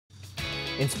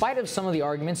In spite of some of the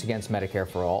arguments against Medicare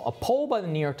for All, a poll by the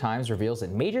New York Times reveals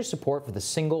that major support for the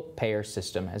single-payer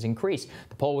system has increased.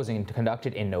 The poll was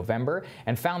conducted in November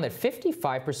and found that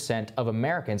 55% of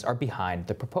Americans are behind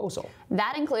the proposal.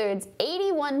 That includes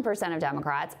 81% of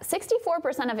Democrats,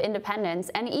 64% of independents,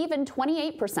 and even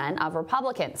 28% of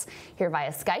Republicans. Here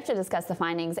via Skype to discuss the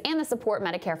findings and the support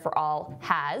Medicare for All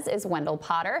has is Wendell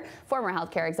Potter, former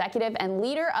healthcare executive and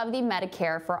leader of the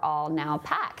Medicare for All Now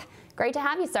PAC. Great to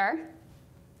have you, sir.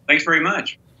 Thanks very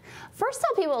much. First,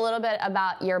 tell people a little bit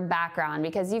about your background,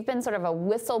 because you've been sort of a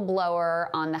whistleblower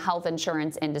on the health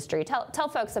insurance industry. Tell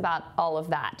folks about all of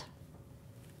that.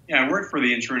 Yeah, I worked for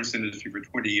the insurance industry for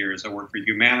 20 years. I worked for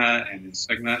Humana and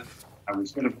Cigna. I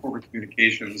was head of corporate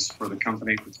communications for the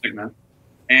company for Cigna.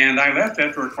 And I left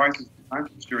after a crisis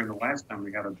conference during the last time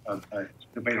we had a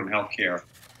debate on health care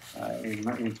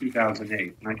in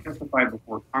 2008. And I testified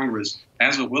before Congress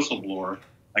as a whistleblower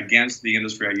against the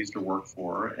industry I used to work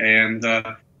for, and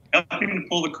helping to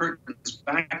pull the curtains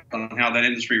back on how that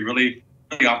industry really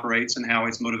operates and how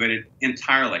it's motivated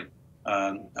entirely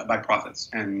by profits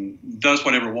and does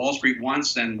whatever Wall Street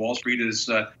wants. And Wall Street is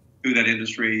who that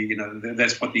industry,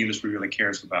 that's what the industry really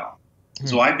cares about.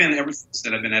 So ever since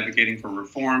then, I've been advocating for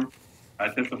reform. I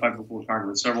testified before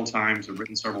Congress several times. I've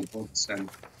written several books,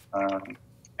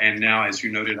 and now, as you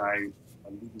noted, I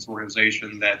lead this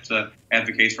organization that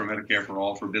advocates for Medicare for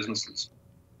All for businesses.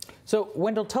 So,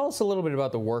 Wendell, tell us a little bit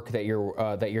about the work that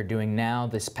you're doing now,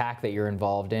 this PAC that you're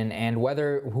involved in, and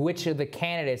which of the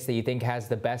candidates that you think has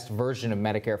the best version of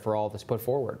Medicare for All that's put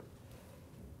forward.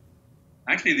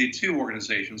 Actually, the two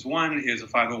organizations. One is a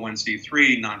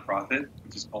 501c3 nonprofit,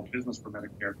 which is called Business for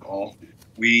Medicare for All.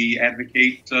 We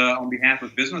advocate on behalf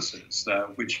of businesses,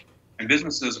 and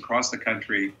businesses across the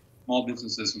country, small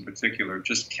businesses in particular,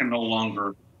 just can no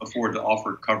longer afford to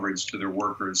offer coverage to their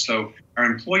workers. So our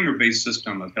employer-based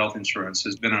system of health insurance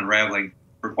has been unraveling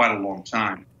for quite a long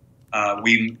time.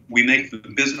 We make the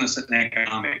business and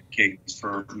economic case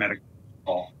for Medicare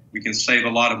for All. We can save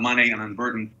a lot of money and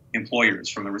unburden employers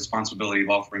from the responsibility of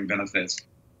offering benefits.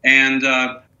 And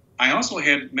I also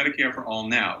had Medicare for All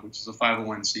Now, which is a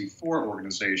 501c4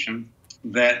 organization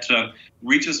that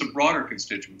reaches a broader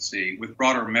constituency with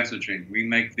broader messaging. We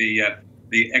make the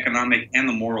economic and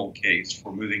the moral case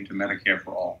for moving to Medicare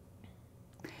for All.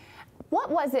 What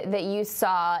was it that you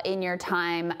saw in your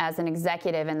time as an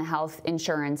executive in the health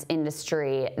insurance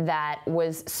industry that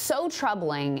was so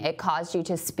troubling it caused you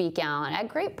to speak out at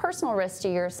great personal risk to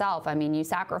yourself? I mean, you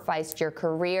sacrificed your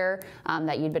career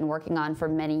that you'd been working on for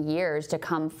many years to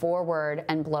come forward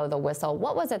and blow the whistle.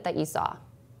 What was it that you saw?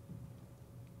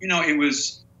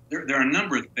 There are a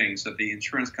number of things that the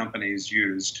insurance companies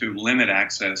use to limit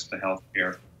access to health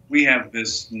care. We have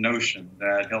this notion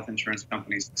that health insurance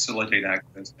companies facilitate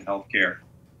access to health care.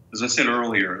 As I said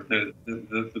earlier,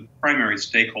 the primary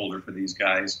stakeholder for these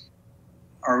guys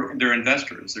are their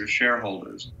investors, their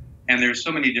shareholders. And there's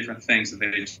so many different things that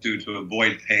they do to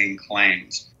avoid paying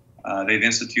claims. They've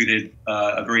instituted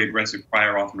a very aggressive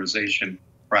prior authorization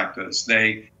practice.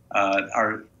 They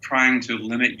are trying to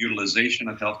limit utilization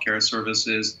of healthcare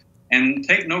services and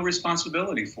take no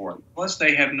responsibility for it. Plus,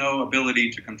 they have no ability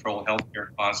to control healthcare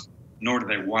costs, nor do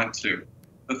they want to.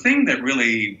 The thing that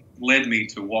really led me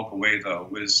to walk away, though,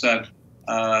 was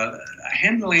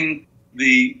handling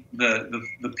the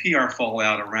PR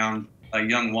fallout around a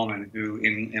young woman who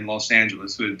in Los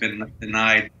Angeles who had been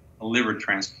denied a liver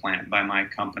transplant by my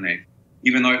company,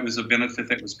 even though it was a benefit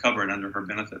that was covered under her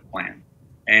benefit plan.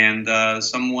 And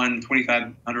someone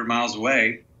 2,500 miles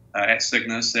away at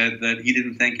Cigna said that he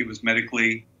didn't think it was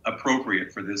medically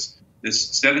appropriate for this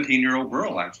 17-year-old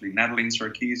girl, actually, Natalie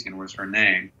Sarkeesian was her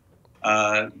name.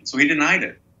 So he denied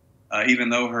it, even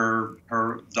though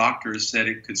her doctors said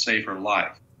it could save her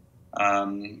life.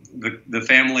 The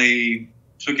family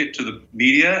took it to the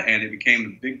media, and it became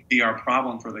a big PR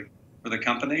problem for the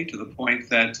company, to the point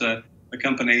that the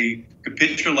company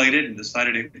capitulated and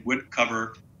decided it would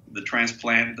cover the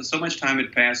transplant. But so much time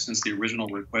had passed since the original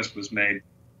request was made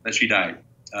that she died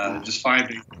just 5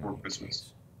 days before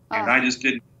Christmas. And I just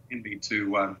didn't envy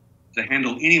to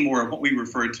handle any more of what we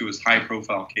referred to as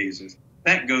high-profile cases.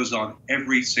 That goes on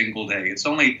every single day. It's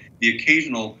only the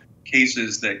occasional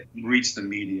cases that reach the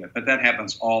media, but that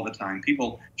happens all the time.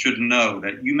 People should know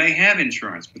that you may have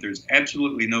insurance, but there's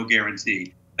absolutely no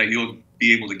guarantee that you'll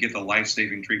be able to get the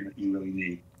life-saving treatment you really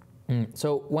need.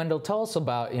 So, Wendell, tell us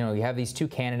about, you have these two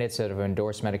candidates that have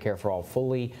endorsed Medicare for All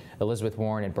fully, Elizabeth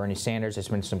Warren and Bernie Sanders. There's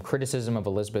been some criticism of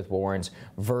Elizabeth Warren's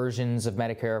versions of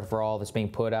Medicare for All that's being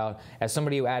put out. As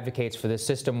somebody who advocates for this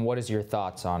system, what is your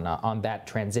thoughts on that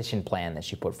transition plan that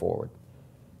she put forward?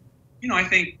 I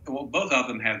think both of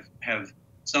them have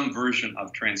some version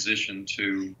of transition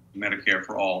to Medicare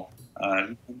for All.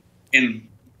 In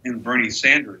Bernie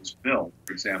Sanders' bill,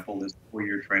 for example, there's a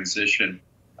 4-year transition,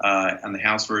 and the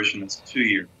House version is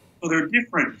 2-year. So there are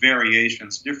different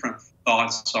variations, different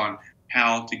thoughts on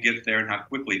how to get there and how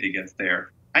quickly to get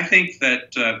there. I think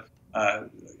that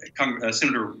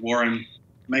Senator Warren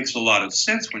makes a lot of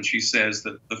sense when she says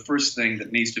that the first thing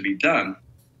that needs to be done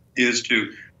is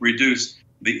to reduce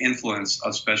the influence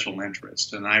of special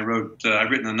interest. And I've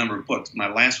written a number of books. My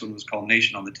last one was called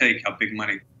Nation on the Take, How Big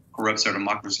Money Corrupts Our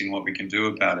Democracy and What We Can Do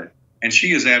About It. And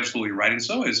she is absolutely right, and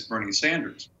so is Bernie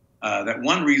Sanders. That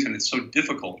one reason it's so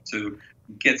difficult to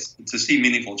see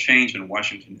meaningful change in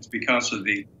Washington is because of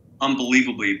the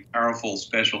unbelievably powerful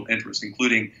special interests,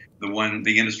 including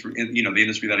the industry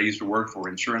that I used to work for,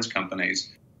 insurance companies.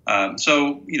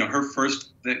 So her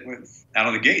first out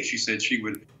of the gate, she said she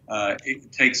would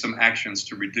take some actions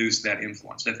to reduce that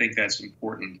influence. I think that's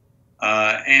important,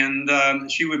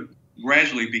 and she would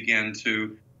gradually begin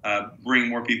to bring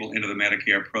more people into the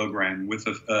Medicare program with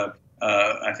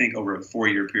I think over a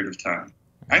 4-year period of time.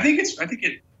 I think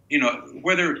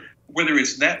whether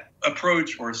it's that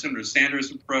approach or Senator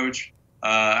Sanders' approach,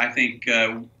 I think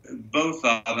both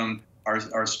of them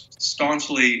are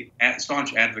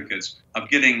staunch advocates of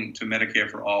getting to Medicare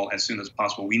for All as soon as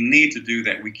possible. We need to do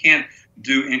that. We can't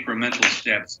do incremental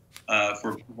steps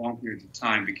for long periods of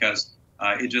time because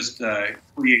it just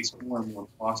creates more and more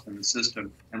cost in the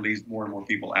system and leaves more and more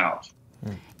people out.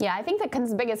 Yeah, I think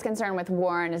the biggest concern with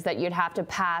Warren is that you'd have to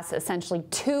pass essentially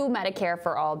 2 Medicare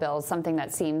for All bills, something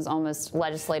that seems almost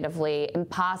legislatively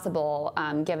impossible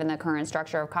given the current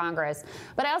structure of Congress.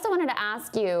 But I also wanted to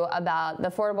ask you about the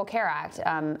Affordable Care Act.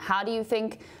 How do you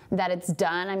think that it's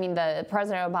done? I mean,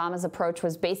 President Obama's approach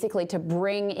was basically to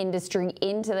bring industry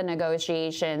into the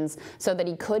negotiations so that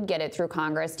he could get it through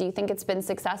Congress. Do you think it's been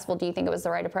successful? Do you think it was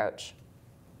the right approach?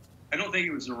 I don't think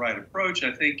it was the right approach.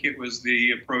 I think it was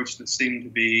the approach that seemed to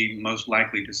be most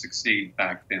likely to succeed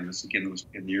back then. This, again, was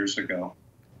 10 years ago.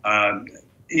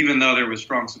 Even though there was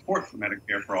strong support for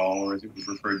Medicare for All, or as it was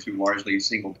referred to, largely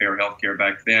single-payer health care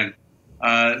back then,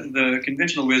 the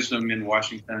conventional wisdom in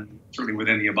Washington, certainly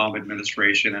within the Obama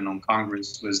administration and on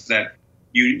Congress, was that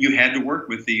you had to work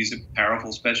with these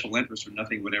powerful special interests or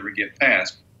nothing would ever get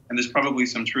passed. And there's probably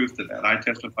some truth to that. I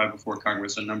testified before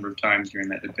Congress a number of times during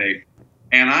that debate.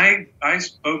 And I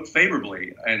spoke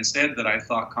favorably and said that I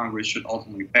thought Congress should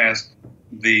ultimately pass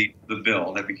the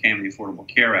bill that became the Affordable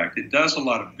Care Act. It does a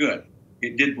lot of good.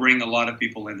 It did bring a lot of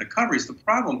people into coverage. The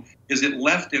problem is it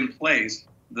left in place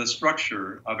the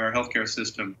structure of our healthcare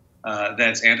system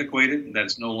that's antiquated,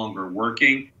 that's no longer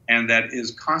working, and that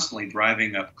is constantly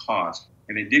driving up costs.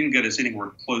 And it didn't get us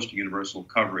anywhere close to universal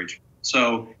coverage.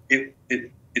 So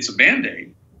it's a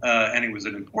Band-Aid, and it was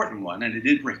an important one, and it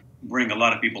did bring a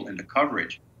lot of people into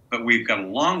coverage, but we've got a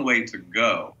long way to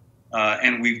go.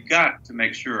 And we've got to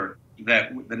make sure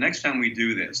that the next time we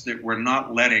do this, that we're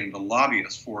not letting the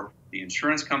lobbyists for the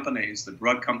insurance companies, the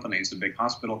drug companies, the big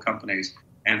hospital companies,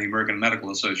 and the American Medical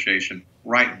Association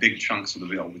write big chunks of the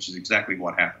bill, which is exactly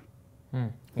what happened.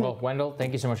 Well, Wendell,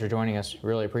 thank you so much for joining us.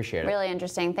 Really appreciate it. Really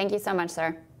interesting. Thank you so much,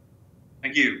 sir.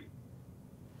 Thank you.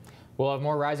 We'll have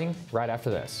more Rising right after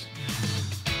this.